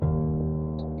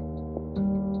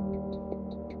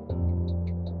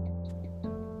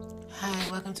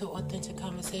Hi, welcome to Authentic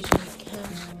Conversation with Kim.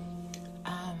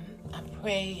 I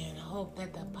pray and hope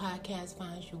that the podcast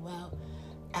finds you well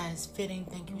as fitting.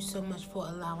 Thank you so much for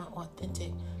allowing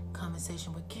Authentic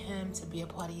Conversation with Kim to be a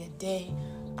part of your day.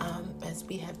 As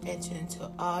we have entered into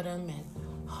autumn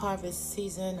and harvest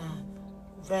season, I'm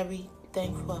very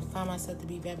thankful. I find myself to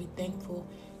be very thankful,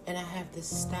 and I have to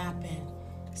stop and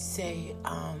say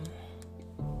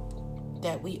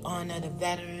that we honor the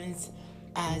veterans,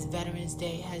 as Veterans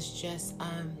Day has just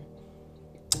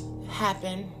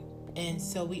happened, and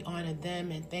so we honor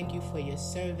them and thank you for your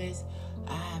service.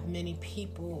 I have many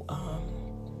people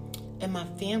in my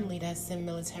family that's in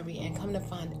military, and come to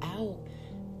find out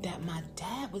that my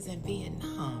dad was in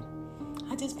Vietnam.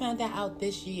 I just found that out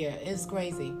this year. It's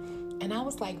crazy, and I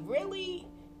was like, really?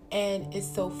 And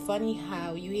it's so funny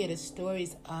how you hear the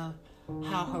stories of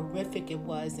how horrific it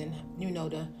was, and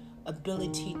the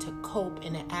ability to cope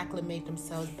and to acclimate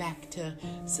themselves back to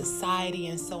society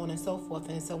and so on and so forth.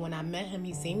 And so when I met him,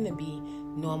 he seemed to be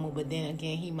normal, but then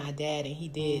again, he my dad and he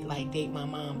did date my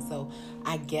mom, so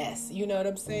I guess, you know what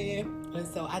I'm saying? And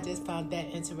so I just found that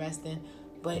interesting.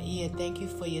 But yeah, thank you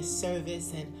for your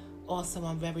service. And also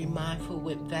I'm very mindful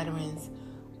with veterans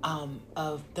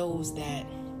of those that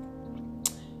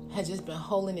had just been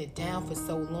holding it down for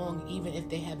so long, even if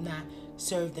they have not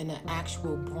served in an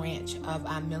actual branch of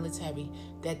our military,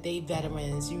 that they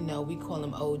veterans, we call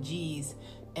them OGs.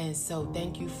 And so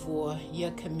thank you for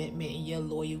your commitment and your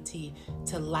loyalty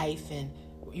to life and,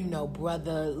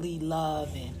 brotherly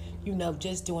love and,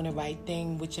 just doing the right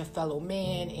thing with your fellow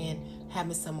man and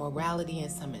having some morality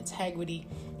and some integrity.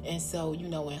 And so,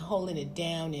 and holding it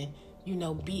down and,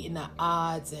 beating the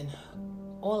odds and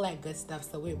all that good stuff.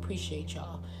 So we appreciate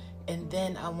y'all. And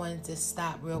then I wanted to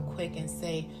stop real quick and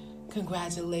say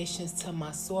congratulations to my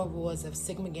sorors of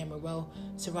Sigma Gamma Rho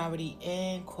Sorority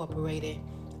Incorporated.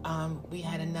 We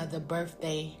had another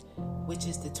birthday, which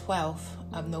is the 12th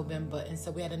of November. And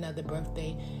so we had another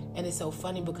birthday. And it's so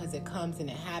funny because it comes and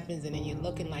it happens. And then you're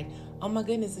looking like, oh my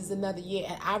goodness, it's another year.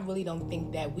 And I really don't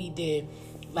think that we did.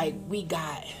 We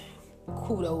got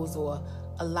kudos or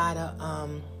a lot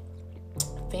of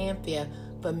fanfare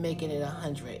for making it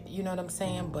 100. You know what I'm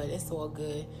saying? But it's all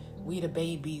good. We the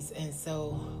babies, and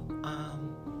so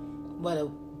what a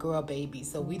girl baby.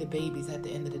 So we the babies at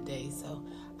the end of the day. So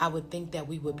I would think that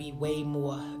we would be way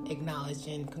more acknowledged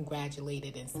and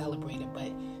congratulated and celebrated,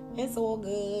 but it's all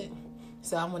good.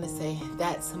 So I want to say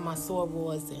that to my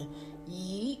sorors and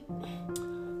yeet.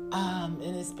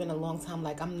 And it's been a long time.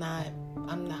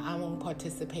 I won't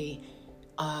participate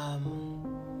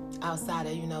outside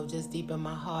of, just deep in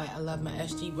my heart. I love my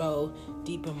SG Road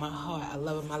deep in my heart. I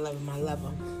love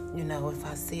them. If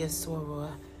I see a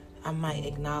soror, I might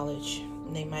acknowledge.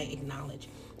 They might acknowledge.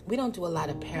 We don't do a lot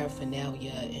of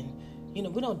paraphernalia and,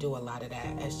 we don't do a lot of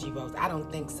that SG Roads. I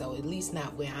don't think so. At least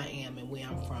not where I am and where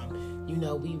I'm from.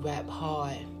 We rap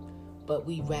hard, but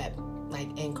we rap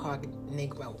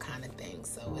incognito kind of thing.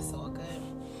 So it's all good.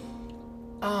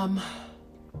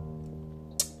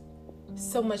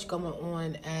 So much going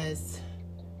on, as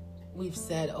we've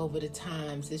said over the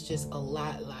times. It's just a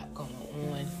lot going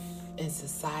on in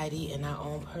society, in our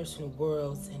own personal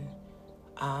worlds, and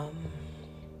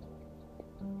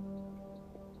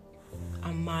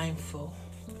I'm mindful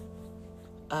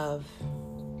of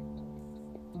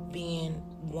being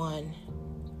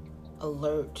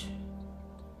alert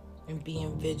and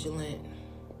being vigilant.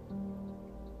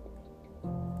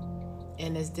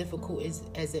 And as difficult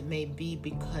as it may be,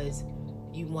 because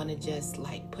you want to just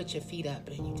put your feet up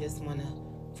and you just want to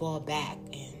fall back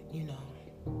and,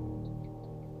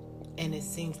 and it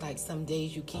seems like some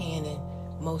days you can and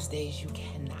most days you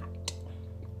cannot.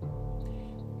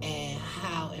 And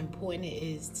how important it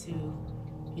is to,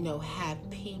 have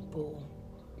people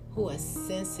who are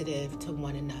sensitive to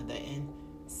one another and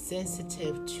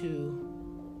sensitive to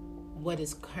what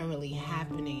is currently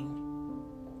happening.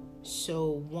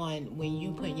 So when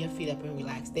you put your feet up and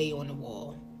relax, they on the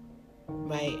wall.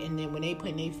 Right? And then when they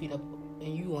put their feet up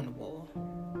and you on the wall,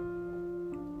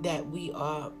 that we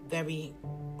are very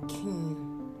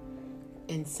keen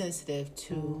and sensitive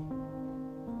to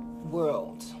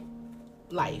world,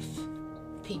 life,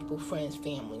 people, friends,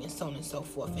 family, and so on and so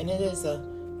forth. And it is a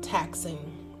taxing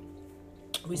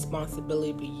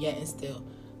responsibility, but yet and still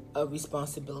a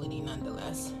responsibility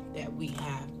nonetheless that we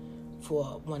have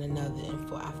for one another and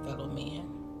for our fellow man.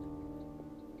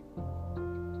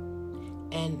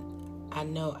 And I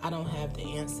know I don't have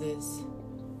the answers,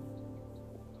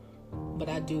 but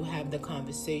I do have the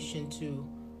conversation to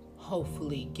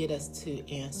hopefully get us to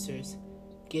answers,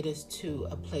 get us to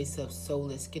a place of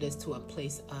solace, get us to a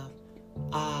place of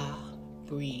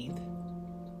breathe.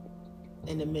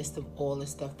 in the midst of all the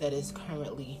stuff that is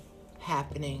currently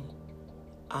happening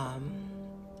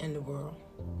in the world.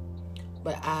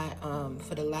 But I,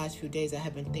 for the last few days, I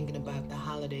have been thinking about the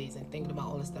holidays and thinking about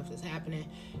all the stuff that's happening.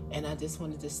 And I just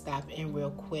wanted to stop in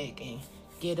real quick and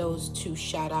give those 2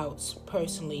 shout outs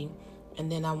personally.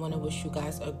 And then I want to wish you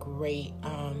guys a great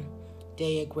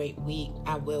day, a great week.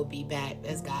 I will be back,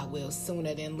 as God will,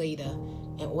 sooner than later,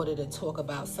 in order to talk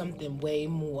about something way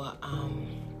more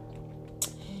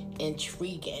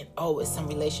intriguing. Oh, it's some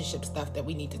relationship stuff that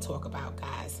we need to talk about,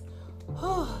 guys.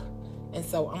 And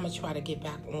so I'm going to try to get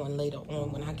back on later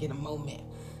on when I get a moment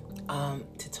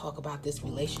to talk about this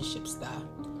relationship stuff,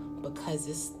 because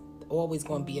it's always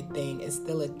going to be a thing. It's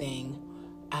still a thing.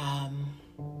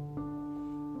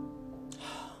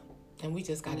 And we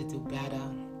just got to do better.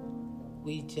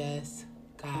 We just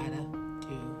got to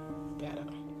do better.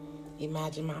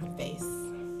 Imagine my face.